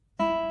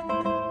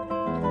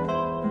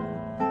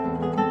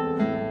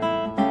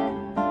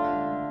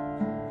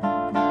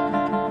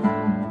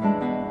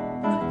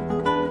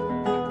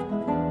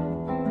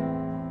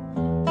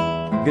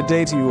Good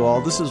day to you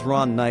all. This is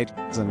Ron Knight,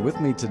 and with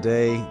me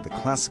today, the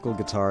classical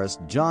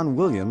guitarist John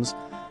Williams,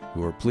 who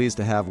we're pleased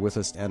to have with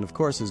us, and of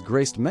course has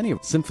graced many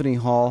Symphony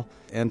Hall.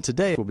 And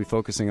today we'll be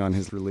focusing on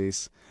his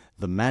release,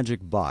 The Magic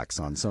Box,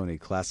 on Sony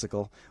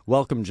Classical.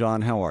 Welcome,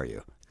 John. How are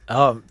you?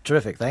 Oh,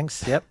 terrific.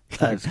 Thanks. Yep.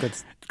 Thanks.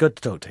 Good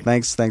to talk to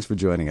you. Thanks for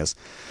joining us.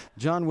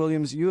 John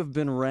Williams, you have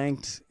been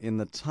ranked in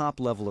the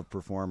top level of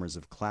performers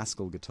of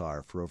classical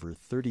guitar for over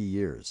 30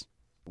 years.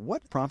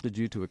 What prompted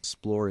you to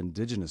explore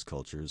indigenous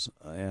cultures,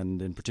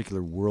 and in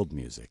particular world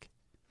music?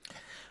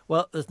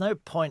 Well, there's no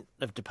point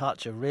of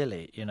departure,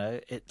 really. You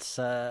know, it's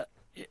I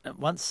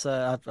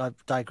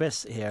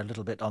digress here a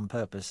little bit on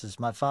purpose, as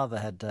my father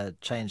had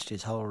changed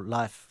his whole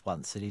life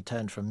once, and he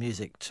turned from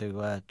music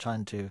to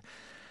trying to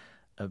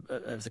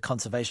as a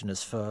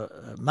conservationist for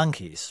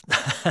monkeys.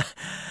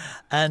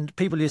 And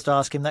people used to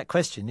ask him that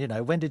question, you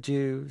know, when did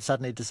you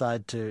suddenly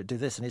decide to do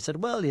this? And he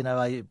said, well, you know,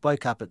 I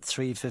woke up at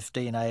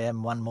 3:15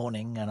 a.m. one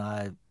morning and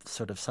I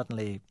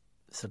suddenly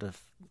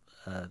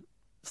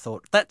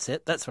thought, that's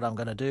it, that's what I'm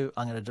going to do.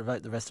 I'm going to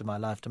devote the rest of my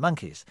life to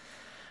monkeys.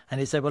 And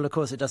he said, well, of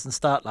course, it doesn't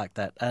start like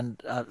that.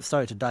 And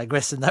sorry to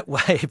digress in that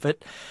way,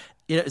 but,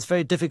 you know, it's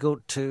very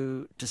difficult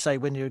to say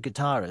when you're a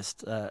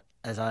guitarist,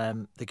 as I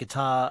am, the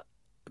guitar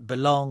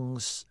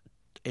belongs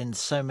in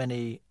so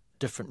many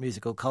different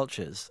musical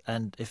cultures.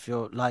 And if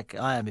you're like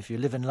I am, if you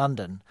live in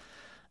London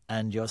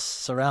and you're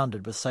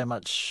surrounded with so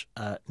much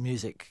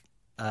music,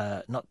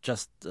 not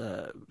just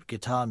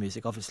guitar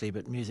music, obviously,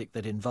 but music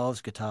that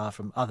involves guitar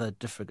from other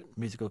different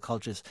musical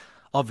cultures,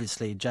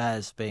 obviously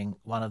jazz being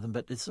one of them,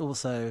 but it's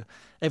also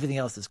everything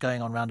else that's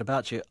going on round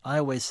about you. I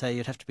always say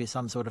you'd have to be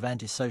some sort of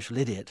antisocial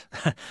idiot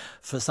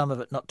for some of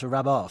it not to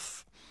rub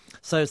off.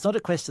 So it's not a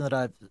question that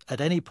I've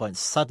at any point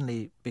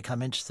suddenly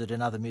become interested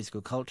in other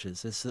musical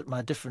cultures. It's that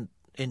my different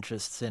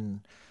interests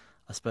in,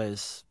 I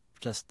suppose,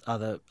 just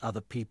other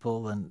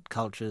people and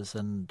cultures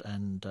and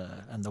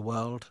the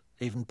world,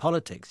 even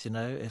politics. You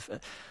know, if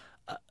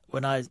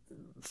when I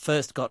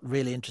first got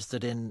really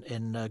interested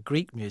in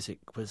Greek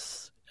music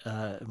was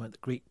the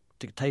Greek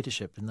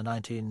dictatorship in the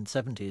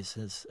 1970s,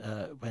 is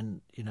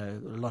when, you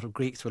know, a lot of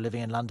Greeks were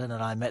living in London,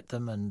 and I met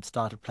them and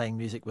started playing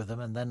music with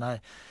them, and then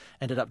I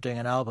ended up doing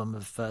an album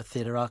of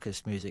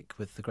Theodorakis music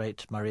with the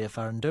great Maria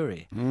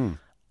Faranduri.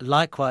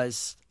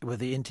 Likewise with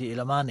the Inti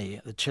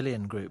Illimani, the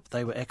Chilean group.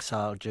 They were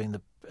exiled during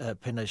the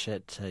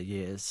Pinochet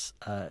years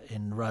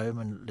in Rome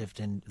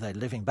and they're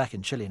living back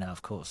in Chile now,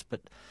 of course, but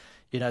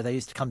you know, they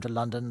used to come to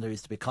London. There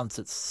used to be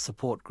concerts,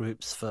 support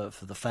groups for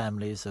the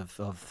families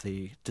of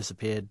the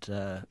disappeared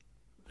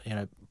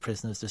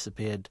prisoners,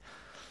 disappeared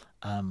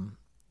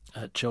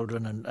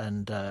children,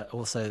 and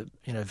also,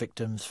 you know,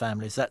 victims,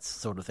 families, that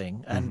sort of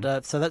thing. And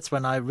so that's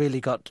when I really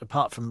got,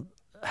 apart from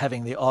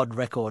having the odd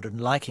record and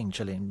liking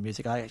Chilean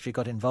music, I actually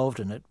got involved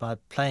in it by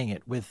playing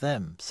it with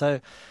them. So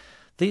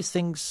these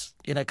things,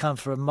 you know, come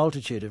for a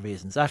multitude of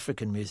reasons.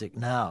 African music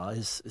now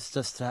is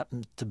just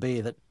happened to be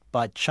that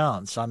by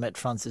chance I met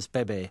Francis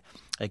Bebey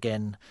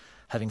again.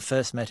 Having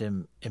first met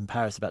him in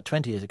Paris about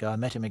 20 years ago, I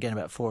met him again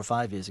about 4 or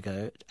 5 years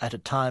ago at a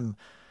time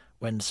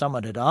when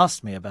someone had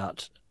asked me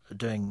about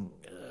doing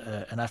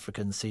an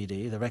African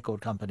CD. The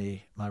record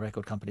company, my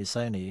record company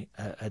Sony,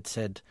 had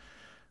said,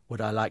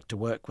 would I like to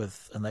work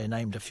with, and they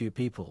named a few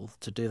people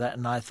to do that,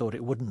 and I thought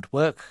it wouldn't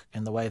work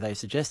in the way they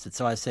suggested,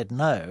 so I said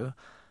no.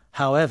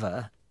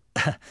 However,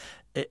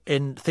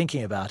 in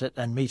thinking about it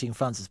and meeting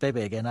Francis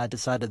Bebey again, I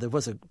decided there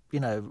was a, you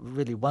know,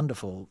 really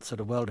wonderful sort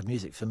of world of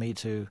music for me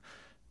to,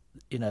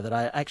 you know, that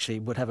I actually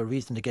would have a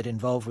reason to get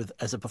involved with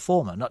as a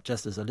performer, not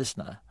just as a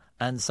listener.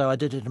 And so I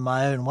did it in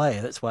my own way.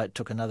 That's why it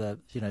took another,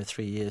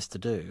 3 years to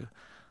do,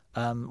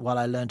 while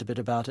I learned a bit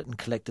about it and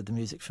collected the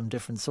music from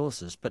different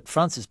sources. But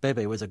Francis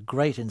Bebey was a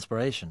great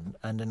inspiration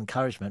and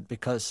encouragement,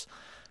 because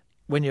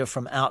when you're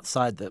from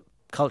outside the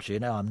culture, you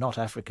know, I'm not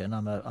African.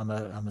 I'm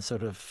a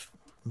sort of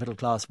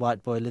middle-class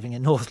white boy living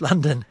in North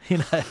London. You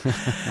know,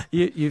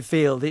 you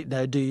feel that, you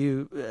know, do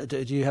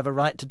you have a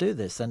right to do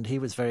this? And he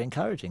was very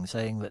encouraging,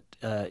 saying that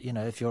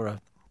if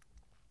you're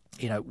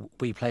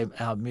we play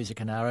our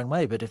music in our own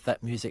way, but if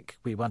that music,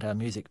 we want our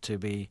music to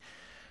be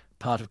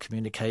part of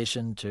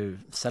communication, to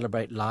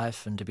celebrate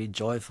life and to be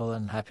joyful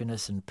and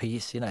happiness and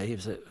peace. You know, he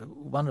was a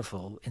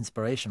wonderful,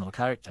 inspirational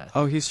character.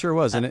 Oh, he sure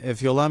was. And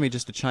if you'll allow me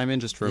just to chime in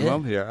just for a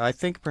moment here, I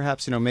think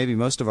perhaps, maybe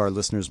most of our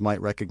listeners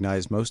might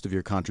recognize most of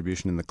your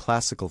contribution in the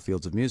classical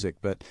fields of music,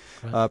 but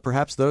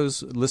perhaps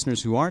those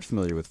listeners who aren't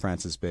familiar with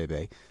Francis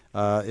Bebey,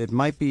 it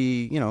might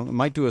be, it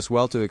might do us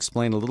well to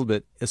explain a little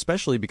bit,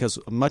 especially because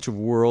much of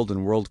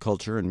world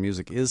culture and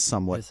music is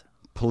somewhat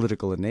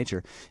political in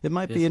nature. It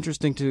might be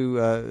interesting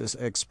to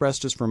express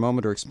just for a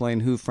moment or explain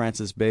who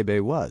Francis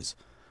Bebey was.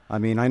 I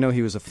mean, I know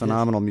he was a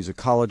phenomenal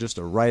musicologist,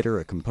 a writer,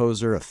 a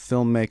composer, a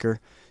filmmaker.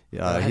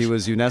 He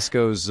was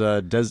UNESCO's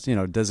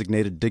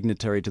designated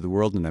dignitary to the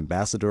world, an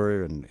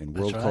ambassador in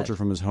world culture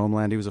from his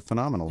homeland. He was a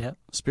phenomenal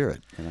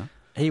spirit.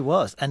 He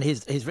was, and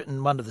he's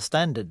written one of the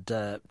standard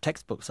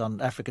textbooks on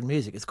African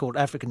music. It's called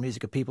African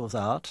Music: A People's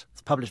Art.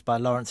 It's published by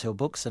Lawrence Hill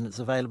Books, and it's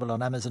available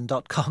on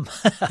Amazon.com.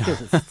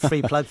 It's a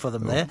free plug for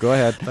them there. Go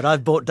ahead. But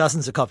I've bought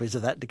dozens of copies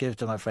of that to give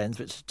to my friends,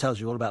 which tells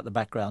you all about the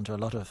background to a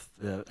lot of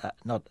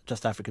not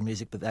just African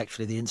music, but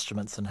actually the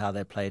instruments and how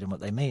they're played and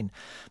what they mean.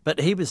 But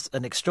he was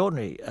an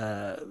extraordinary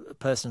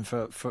person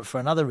for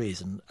another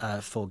reason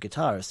for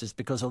guitarists, is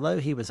because although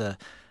he was a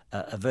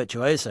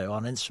virtuoso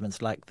on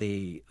instruments like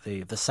the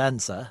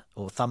sansa,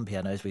 or thumb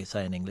piano as we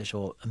say in English,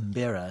 or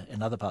mbira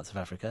in other parts of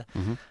Africa,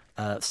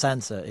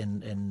 sansa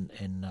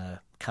in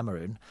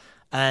Cameroon,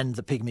 and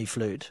the pygmy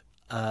flute,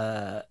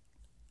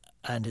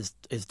 and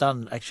has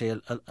done actually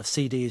a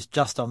CDs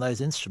just on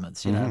those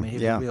instruments. You know, I mean, he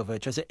was a real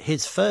virtuoso.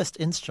 His first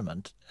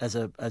instrument as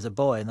a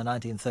boy in the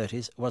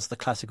 1930s was the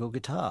classical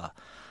guitar.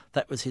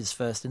 That was his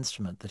first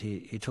instrument that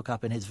he took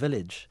up in his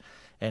village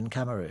in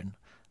Cameroon.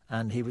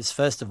 And he was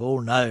first of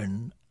all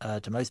known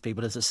to most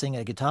people as a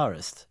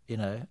singer-guitarist, you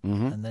know,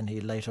 and then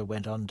he later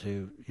went on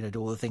to, you know, do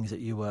all the things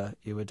that you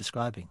were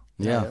describing.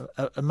 Yeah,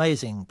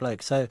 amazing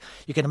bloke. So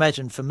you can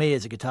imagine, for me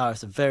as a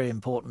guitarist, a very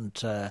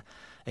important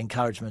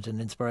encouragement and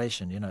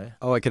inspiration, you know.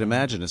 Oh, I can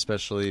imagine,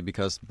 especially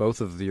because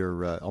both of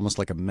your almost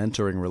like a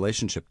mentoring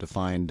relationship to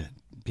find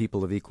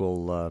people of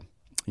equal,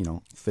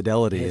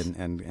 fidelity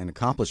and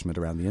accomplishment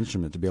around the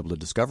instrument to be able to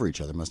discover each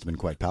other must have been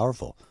quite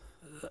powerful.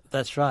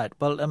 That's right.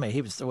 Well, I mean,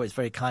 he was always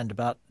very kind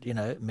about, you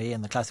know, me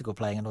and the classical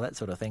playing and all that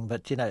sort of thing.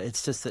 But, you know,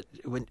 it's just that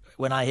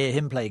when I hear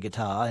him play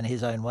guitar in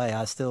his own way,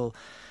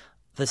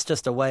 there's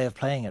just a way of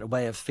playing it, a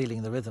way of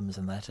feeling the rhythms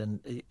and that.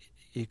 And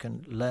you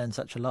can learn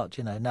such a lot,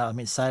 you know. Now, I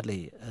mean,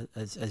 sadly,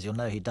 as you'll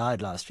know, he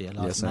died last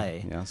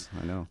May. Yes,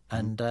 I know.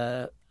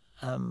 And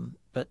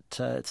but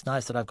it's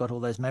nice that I've got all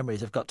those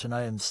memories. I've got to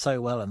know him so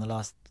well in the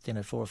last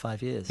 4 or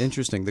 5 years.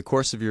 Interesting. The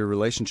course of your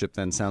relationship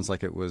then sounds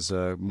like it was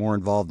more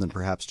involved than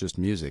perhaps just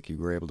music. You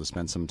were able to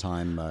spend some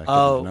time getting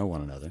to know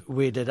one another.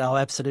 We did. Oh,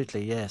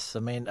 absolutely, yes.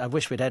 I mean, I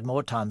wish we'd had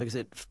more time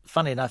because,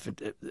 funny enough,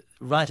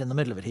 right in the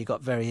middle of it, he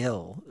got very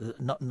ill.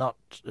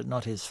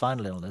 Not his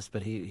final illness,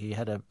 but he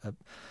had a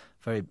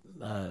very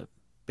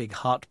big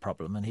heart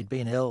problem, and he'd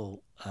been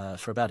ill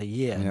for about a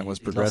year. Yeah, it was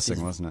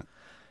progressing, wasn't it?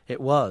 It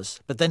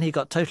was. But then he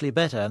got totally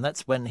better, and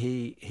that's when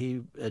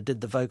he did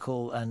the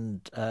vocal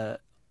and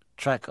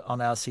track on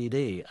our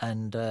CD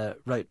and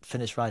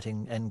finished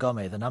writing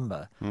Ngome, the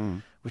number,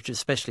 which is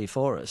specially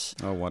for us.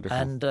 Oh, wonderful.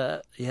 And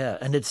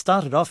and it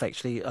started off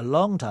actually a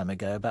long time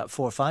ago, about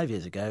 4 or 5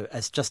 years ago,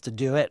 as just a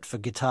duet for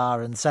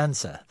guitar and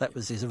sansa. That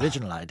was his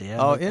original idea.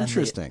 Oh,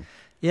 interesting.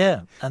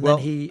 Then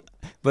he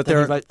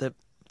wrote the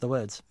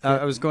words.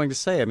 I was going to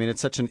say, I mean, it's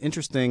such an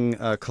interesting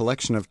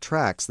collection of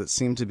tracks that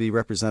seem to be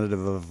representative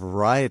of a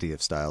variety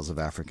of styles of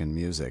African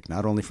music,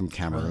 not only from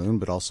Cameroon,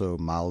 but also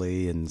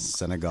Mali and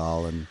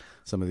Senegal and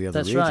some of the other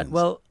regions. That's right.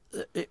 Well,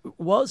 it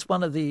was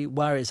one of the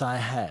worries I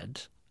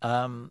had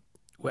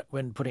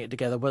when putting it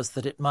together, was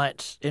that it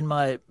might,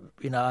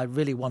 I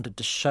really wanted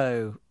to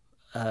show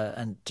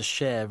and to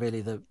share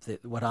really the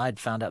what I'd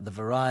found out, the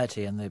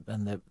variety and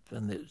the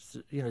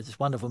this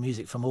wonderful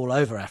music from all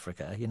over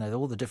Africa. You know,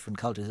 all the different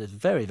cultures is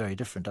very, very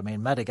different. I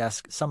mean,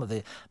 some of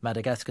the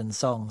Madagascan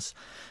songs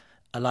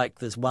are like,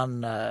 there's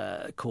one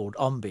called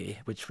Ombi,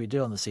 which we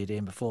do on the CD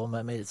and perform.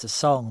 I mean, it's a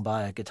song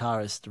by a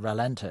guitarist,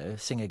 Ralanto,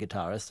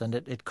 singer-guitarist, and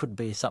it could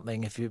be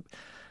something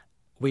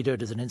we do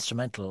it as an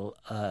instrumental.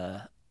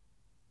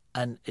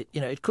 And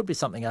it could be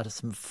something out of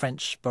some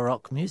French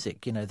Baroque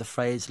music. You know, the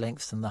phrase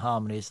lengths and the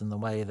harmonies and the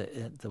way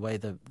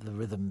the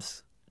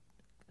rhythms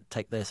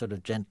take their sort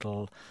of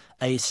gentle,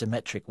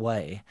 asymmetric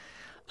way.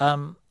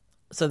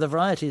 So the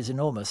variety is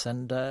enormous,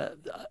 and I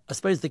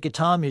suppose the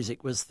guitar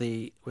music was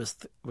the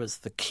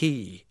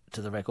key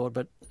to the record.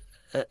 But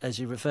as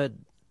you referred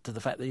to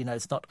the fact that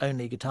it's not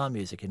only guitar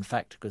music, in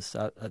fact, because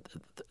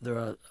there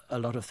are a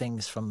lot of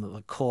things from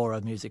the kora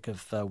music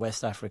of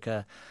West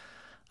Africa.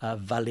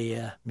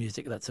 Valir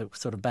music, that's a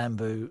sort of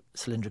bamboo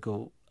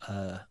cylindrical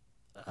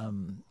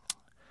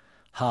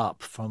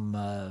harp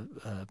from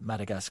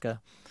Madagascar.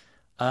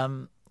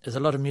 There's a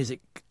lot of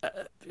music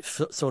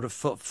sort of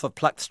for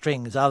plucked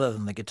strings other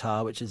than the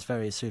guitar, which is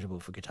very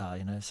suitable for guitar,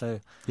 So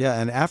yeah,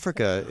 and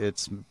Africa,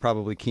 it's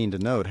probably keen to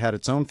note, had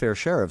its own fair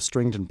share of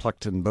stringed and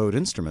plucked and bowed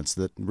instruments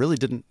that really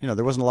didn't,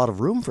 there wasn't a lot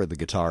of room for the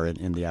guitar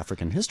in the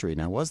African history,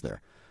 now was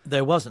there?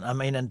 There wasn't. I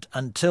mean,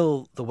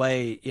 until the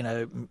way,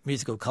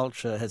 musical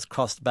culture has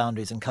crossed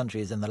boundaries and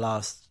countries in the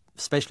last,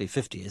 especially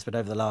 50 years, but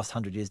over the last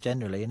 100 years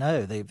generally,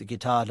 the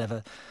guitar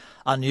never,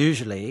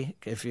 unusually,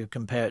 if you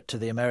compare it to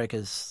the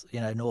Americas,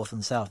 North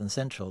and South and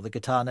Central, the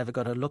guitar never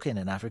got a look in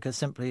Africa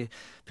simply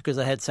because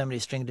they had so many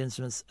stringed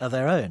instruments of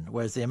their own,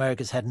 whereas the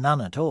Americas had none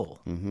at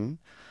all. Mm-hmm.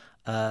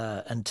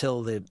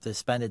 Until the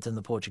Spaniards and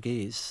the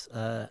Portuguese.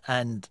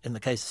 And in the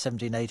case of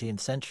 17th,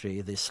 18th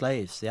century,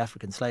 the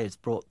African slaves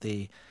brought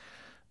the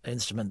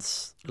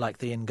instruments like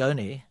the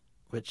ngoni,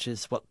 which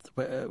is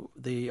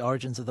the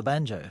origins of the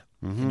banjo.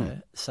 Mm-hmm.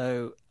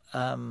 So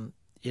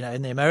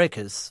in the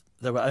Americas,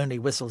 there were only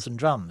whistles and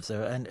drums.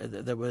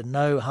 There were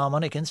no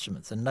harmonic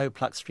instruments and no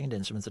plucked stringed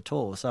instruments at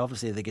all. So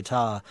obviously the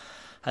guitar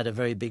had a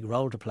very big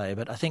role to play.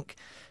 But I think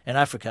in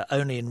Africa,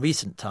 only in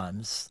recent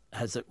times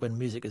when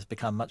music has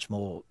become much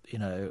more,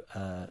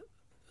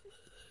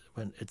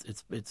 when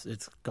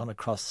it's gone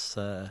across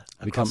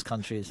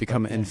countries,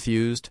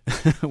 infused.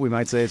 We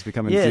might say it's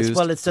become infused. Yes,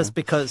 well, it's just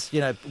because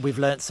we've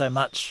learnt so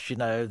much.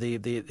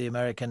 The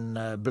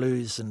American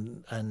blues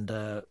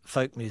and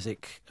folk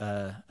music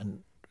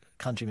and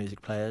country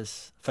music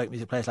players, folk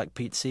music players like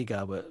Pete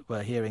Seeger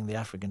were hearing the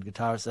African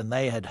guitarists, and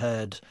they had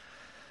heard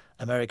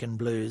American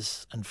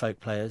blues and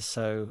folk players.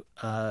 So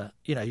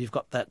you've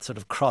got that sort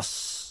of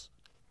cross.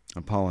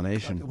 A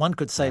pollination. One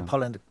could say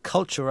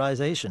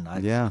culturization.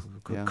 I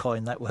could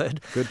coin that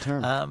word. Good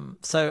term.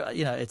 So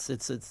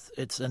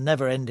it's a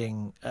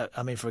never-ending. For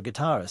a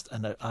guitarist,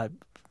 and I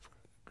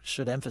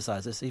should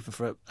emphasize this, even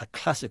for a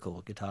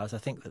classical guitarist, I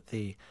think that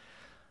the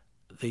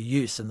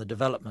use and the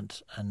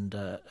development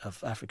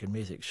of African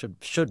music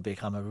should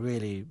become a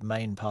really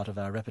main part of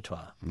our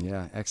repertoire.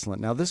 Yeah,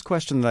 excellent. Now, this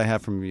question that I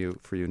have for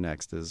you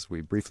next, as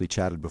we briefly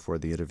chatted before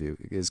the interview,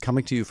 is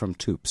coming to you from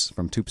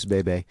Francis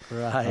Bebey.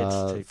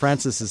 Right.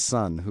 Francis's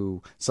son,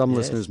 who some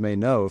listeners may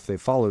know if they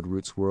followed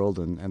Roots World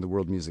and the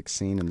world music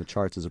scene and the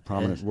charts as a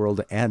prominent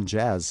world and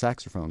jazz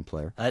saxophone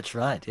player. That's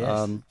right,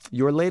 yes.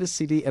 Your latest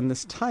CD and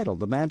this title,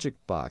 The Magic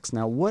Box.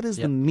 Now, what is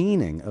the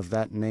meaning of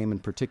that name in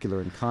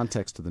particular in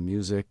context to the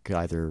music,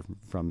 either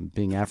from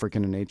being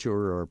African in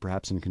nature or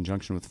perhaps in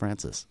conjunction with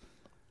Francis?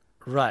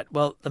 Right.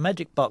 Well, the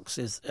Magic Box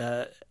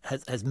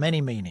has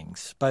many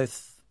meanings,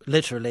 both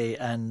literally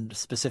and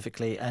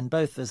specifically, and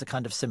both as a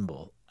kind of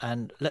symbol.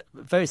 And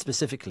very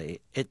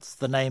specifically, it's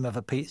the name of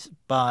a piece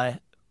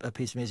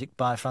of music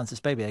by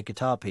Francis Bebey, a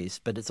guitar piece,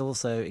 but it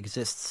also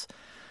exists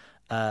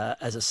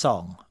as a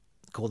song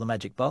called The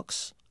Magic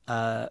Box.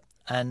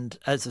 And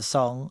as a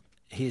song,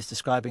 he is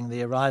describing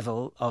the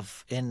arrival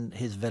in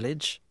his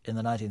village in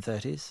the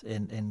 1930s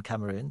in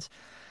Cameroon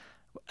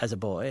as a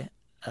boy.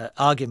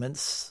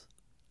 Arguments.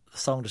 The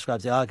song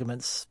describes the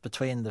arguments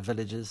between the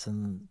villagers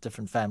and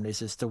different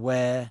families as to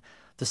where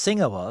the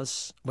singer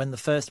was when the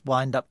first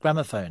wind-up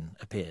gramophone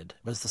appeared.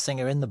 Was the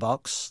singer in the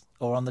box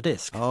or on the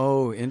disc?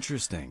 Oh,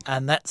 interesting.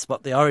 And that's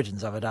what the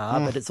origins of it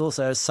are, but it's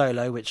also a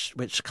solo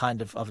which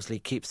kind of obviously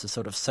keeps the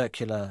sort of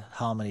circular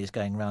harmonies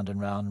going round and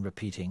round,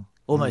 repeating.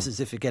 Almost as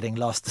if you're getting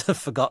lost,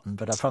 forgotten,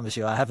 but I promise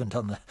you I haven't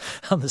on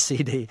the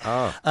CD.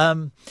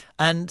 Oh.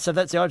 And so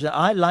that's the origin.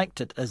 I liked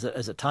it as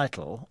a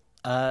title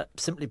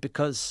simply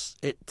because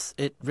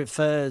it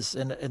refers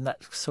in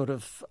that sort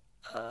of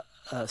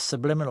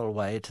subliminal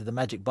way to the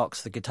magic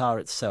box, the guitar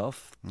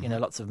itself.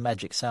 Lots of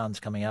magic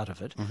sounds coming out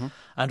of it,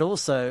 and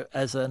also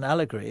as an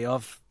allegory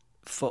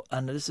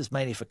and this is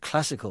mainly for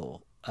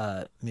classical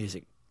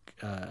music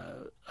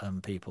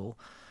people,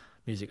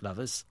 music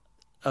lovers,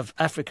 of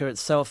Africa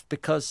itself,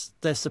 because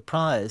they're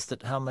surprised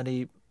at how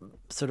many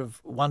sort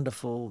of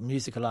wonderful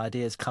musical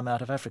ideas come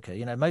out of Africa.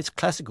 Most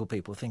classical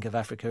people think of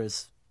Africa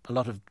as a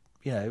lot of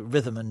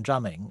rhythm and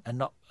drumming, and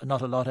not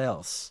a lot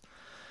else.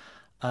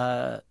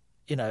 Other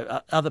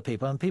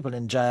people and people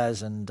in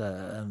jazz and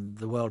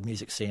the world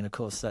music scene, of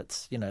course,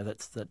 that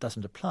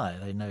doesn't apply.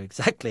 They know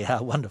exactly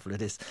how wonderful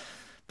it is,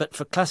 but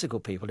for classical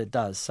people, it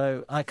does.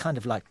 So I kind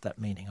of liked that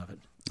meaning of it.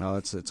 Oh,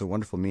 it's a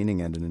wonderful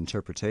meaning and an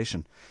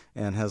interpretation,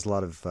 and has a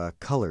lot of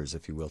colors,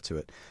 if you will, to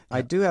it. Yeah.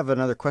 I do have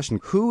another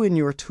question. Who in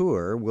your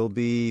tour will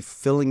be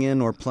filling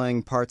in or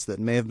playing parts that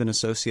may have been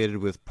associated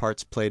with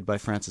parts played by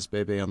Francis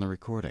Bebey on the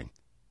recording?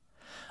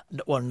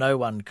 Well, no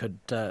one could,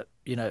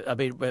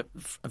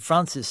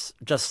 Francis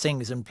just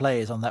sings and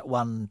plays on that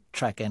one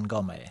track,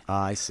 Ngome.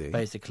 I see.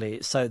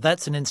 Basically. So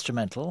that's an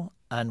instrumental,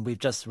 and we've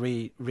just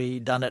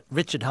redone it.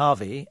 Richard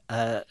Harvey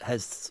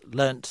has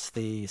learnt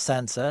the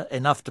sansa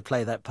enough to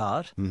play that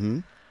part. Mm-hmm.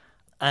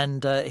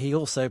 And he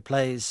also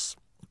plays,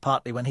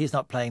 partly when he's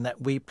not playing that,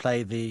 we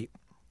play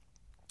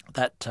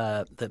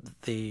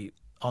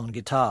on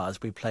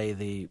guitars, we play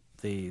the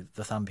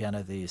thumb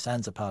piano, the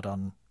sansa part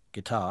on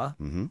guitar.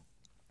 Mm-hmm.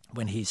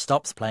 When he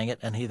stops playing it,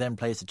 and he then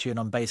plays the tune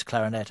on bass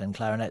clarinet and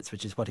clarinets,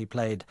 which is what he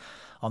played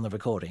on the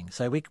recording.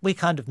 So we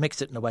kind of mix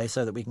it in a way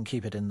so that we can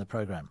keep it in the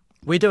program.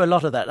 We do a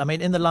lot of that. I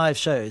mean, in the live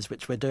shows,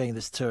 which we're doing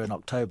this tour in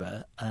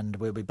October, and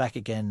we'll be back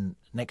again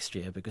next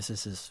year because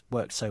this has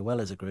worked so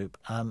well as a group,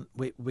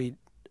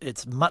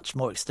 it's much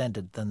more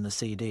extended than the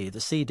CD. The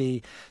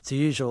CD, it's the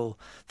usual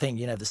thing,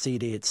 the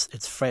CD,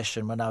 it's fresh,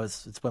 and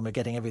it's when we're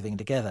getting everything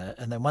together.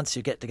 And then once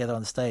you get together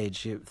on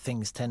stage,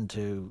 things tend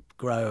to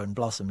grow and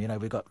blossom.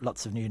 We've got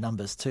lots of new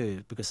numbers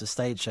too, because the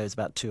stage show is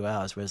about 2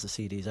 hours, whereas the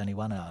CD is only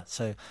 1 hour.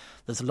 So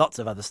there's lots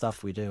of other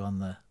stuff we do on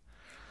the...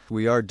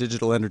 We are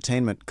digital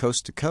entertainment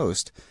coast to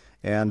coast.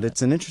 And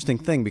it's an interesting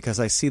thing because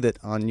I see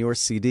that on your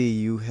CD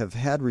you have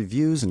had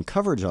reviews and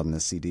coverage on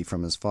this CD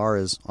from as far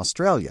as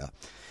Australia.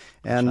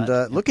 And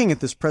looking at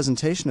this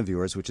presentation of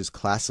yours, which is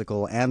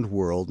classical and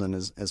world, and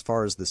as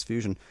far as this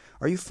fusion,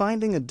 are you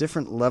finding a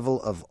different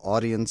level of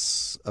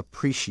audience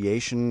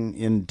appreciation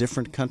in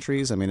different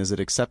countries? I mean, is it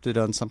accepted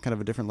on some kind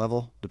of a different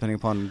level, depending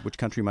upon which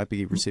country might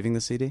be receiving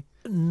the CD?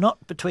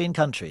 Not between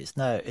countries,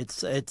 no.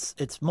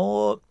 It's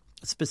more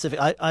specific.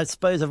 I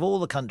suppose of all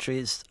the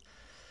countries,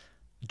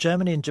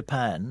 Germany and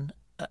Japan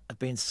have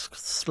been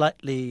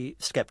slightly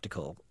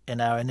sceptical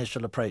in our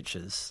initial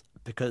approaches,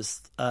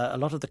 because a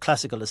lot of the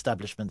classical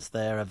establishments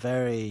there are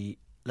very,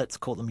 let's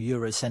call them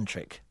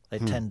Eurocentric. They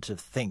tend to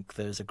think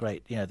there's a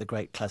great, the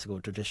great classical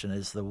tradition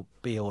is the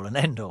be-all and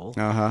end-all.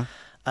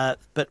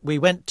 But we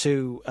went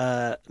to,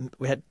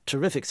 we had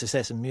terrific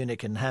success in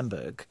Munich and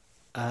Hamburg,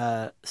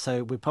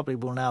 so we probably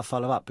will now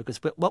follow up, because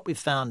what we've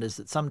found is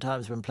that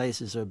sometimes when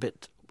places are a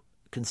bit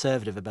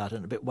conservative about it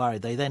and a bit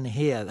worried, they then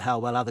hear how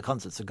well other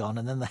concerts have gone,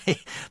 and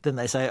then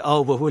they say,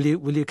 "Oh, well, will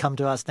you come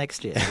to us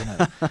next year?"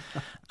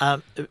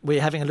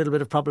 We're having a little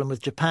bit of problem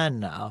with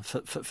Japan now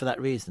for that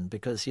reason,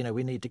 because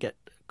we need to get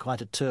quite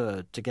a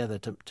tour together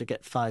to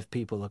get 5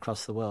 people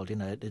across the world.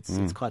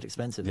 It's quite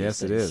expensive.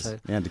 Yes, it is.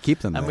 And to keep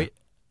them there.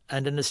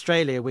 And in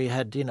Australia, we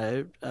had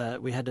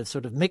we had a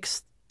sort of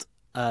mixed.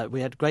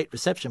 We had great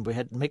reception. We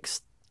had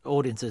mixed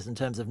audiences in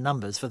terms of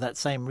numbers for that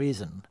same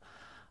reason.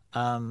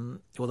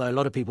 Although a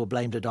lot of people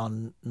blamed it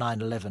on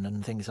 9/11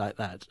 and things like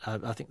that.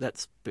 I think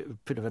that's a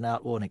bit of an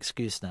outworn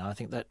excuse now. I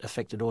think that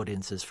affected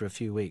audiences for a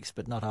few weeks,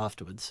 but not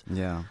afterwards.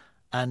 Yeah.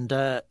 And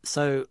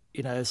so,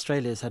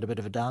 Australia's had a bit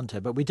of a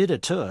downturn. But we did a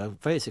tour, a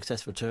very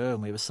successful tour,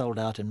 and we were sold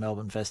out in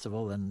Melbourne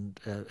Festival and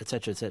et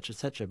cetera, et cetera, et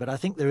cetera. But I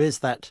think there is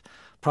that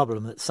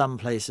problem that some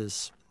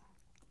places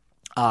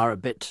are a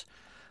bit,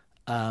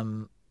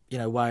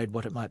 worried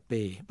what it might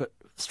be. But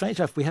strange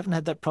enough, we haven't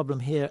had that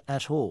problem here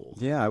at all.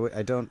 Yeah,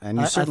 I don't. And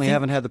you certainly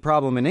haven't had the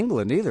problem in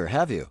England either,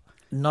 have you?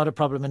 Not a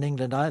problem in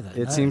England either.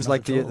 It seems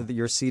like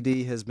your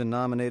CD has been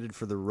nominated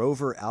for the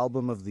Rover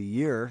Album of the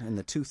Year in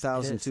the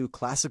 2002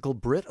 Classical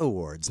Brit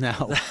Awards.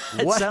 Now,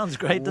 it sounds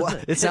great, doesn't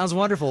it? It sounds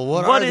wonderful.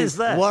 What is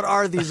that? What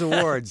are these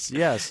awards?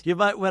 Yes. You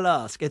might well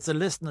ask. It's a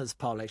listeners'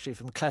 poll, actually,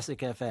 from Classic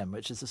FM,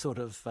 which is a sort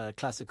of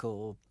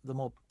classical, the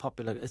more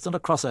popular. It's not a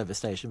crossover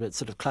station, but it's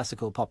sort of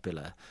classical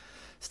popular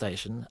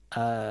station,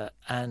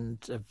 and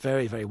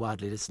very, very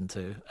widely listened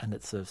to. And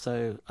it's it's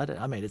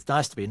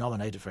nice to be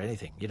nominated for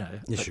anything, Yeah,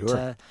 but,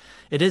 sure.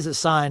 It is a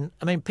sign.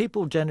 I mean,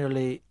 people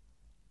generally,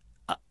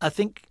 I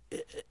think,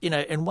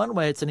 in one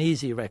way it's an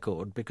easy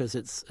record because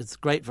it's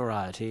great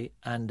variety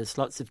and it's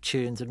lots of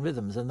tunes and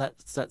rhythms, and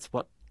that's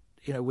what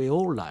we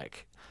all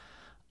like.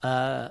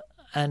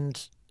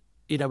 And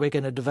we're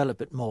going to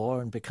develop it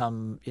more and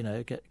become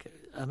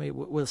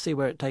we'll see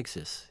where it takes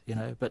us.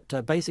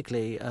 But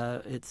basically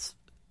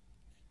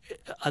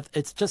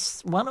it's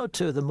just one or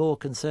two of the more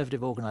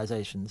conservative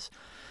organisations,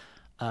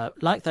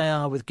 like they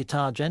are with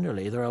guitar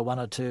generally. There are one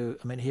or two.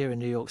 I mean, here in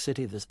New York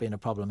City, there's been a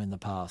problem in the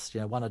past.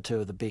 One or two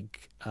of the big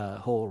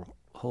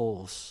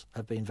halls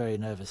have been very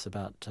nervous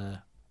about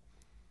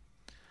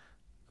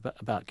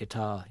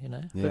guitar.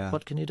 Yeah. But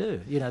what can you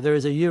do? There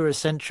is a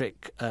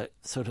Eurocentric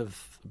sort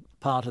of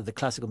part of the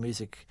classical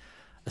music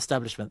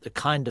establishment that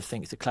kind of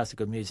thinks that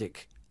classical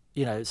music,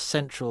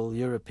 Central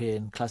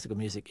European classical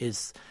music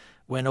is,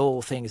 when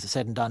all things are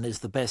said and done, is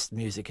the best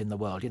music in the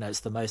world. It's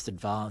the most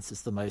advanced,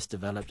 it's the most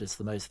developed, it's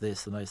the most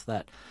this, the most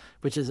that,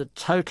 which is a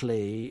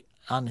totally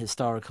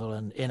unhistorical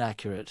and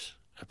inaccurate,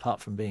 apart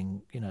from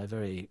being, a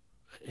very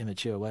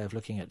immature way of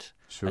looking at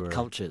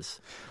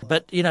cultures.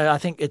 But, I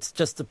think it's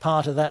just a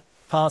part of that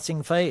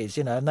passing phase,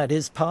 and that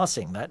is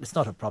passing that. It's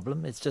not a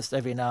problem. It's just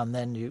every now and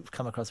then you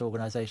come across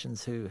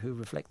organisations who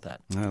reflect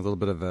that. A little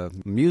bit of a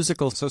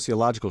musical,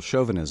 sociological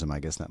chauvinism, I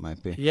guess that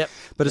might be. Yep.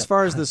 But as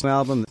far as this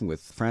album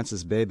with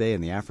Francis Bebey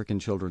and the African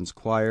Children's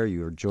Choir,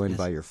 you are joined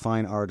by your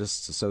fine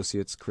artists,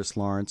 associates, Chris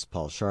Lawrence,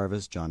 Paul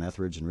Sharvis, John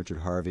Etheridge, and Richard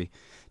Harvey,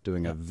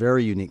 doing a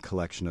very unique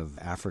collection of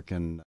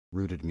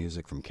African-rooted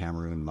music from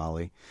Cameroon,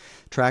 Mali.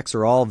 Tracks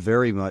are all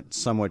very much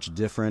somewhat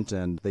different,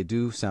 and they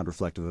do sound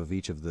reflective of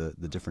each of the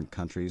different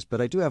countries. But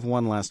I do have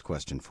one last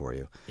question for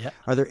you. Yeah.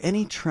 Are there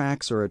any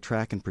tracks or a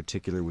track in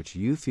particular which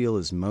you feel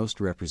is most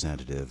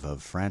representative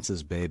of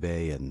Francis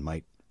Bebey and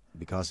might,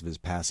 because of his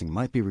passing,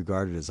 might be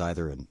regarded as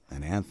either an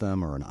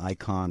anthem or an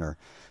icon, or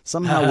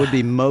somehow would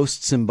be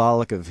most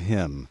symbolic of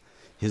him,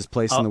 his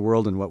place in the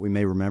world and what we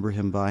may remember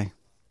him by?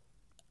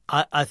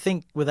 I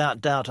think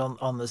without doubt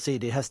on the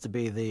CD has to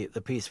be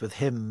the piece with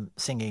him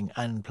singing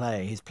and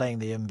playing. He's playing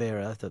the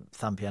mbira, the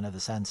thumb piano, the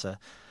sansa,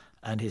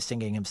 and he's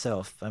singing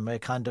himself, and we're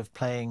kind of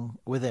playing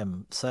with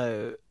him.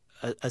 So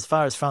as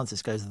far as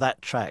Francis goes,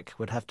 that track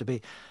would have to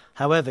be.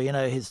 However,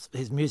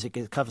 his music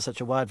covers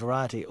such a wide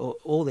variety.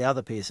 All the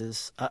other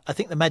pieces, I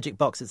think the Magic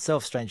Box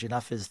itself, strangely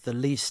enough, is the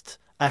least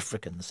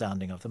African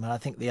sounding of them, and I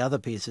think the other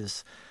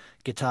pieces,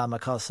 Guitar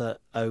Makossa,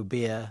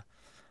 Obia,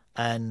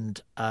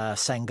 and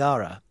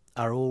Sangara,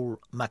 are all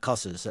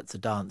makosses. That's a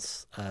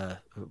dance,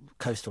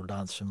 coastal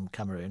dance from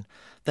Cameroon.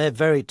 They're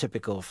very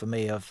typical for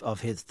me of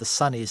the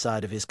sunny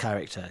side of his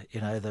character.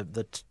 You know,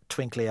 the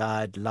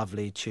twinkly-eyed,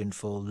 lovely,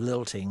 tuneful,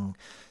 lilting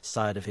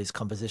side of his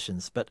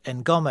compositions. But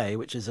Ngome,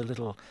 which is a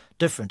little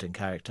different in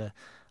character,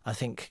 I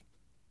think,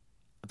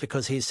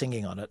 because he's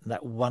singing on it, and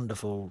that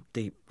wonderful,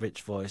 deep,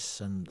 rich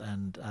voice,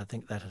 and I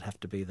think that'd have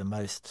to be the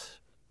most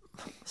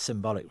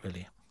symbolic,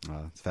 really.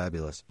 Oh, it's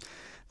fabulous.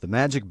 The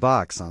Magic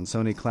Box on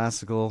Sony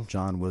Classical,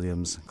 John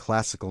Williams,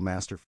 classical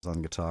master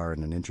on guitar,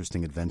 and an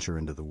interesting adventure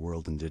into the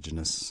world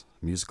indigenous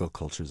musical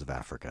cultures of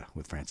Africa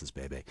with Francis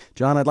Bebey.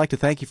 John, I'd like to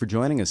thank you for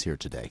joining us here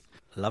today.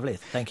 Lovely.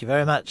 Thank you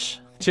very much.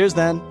 Cheers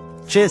then.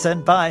 Cheers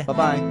then. Bye.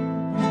 Bye-bye.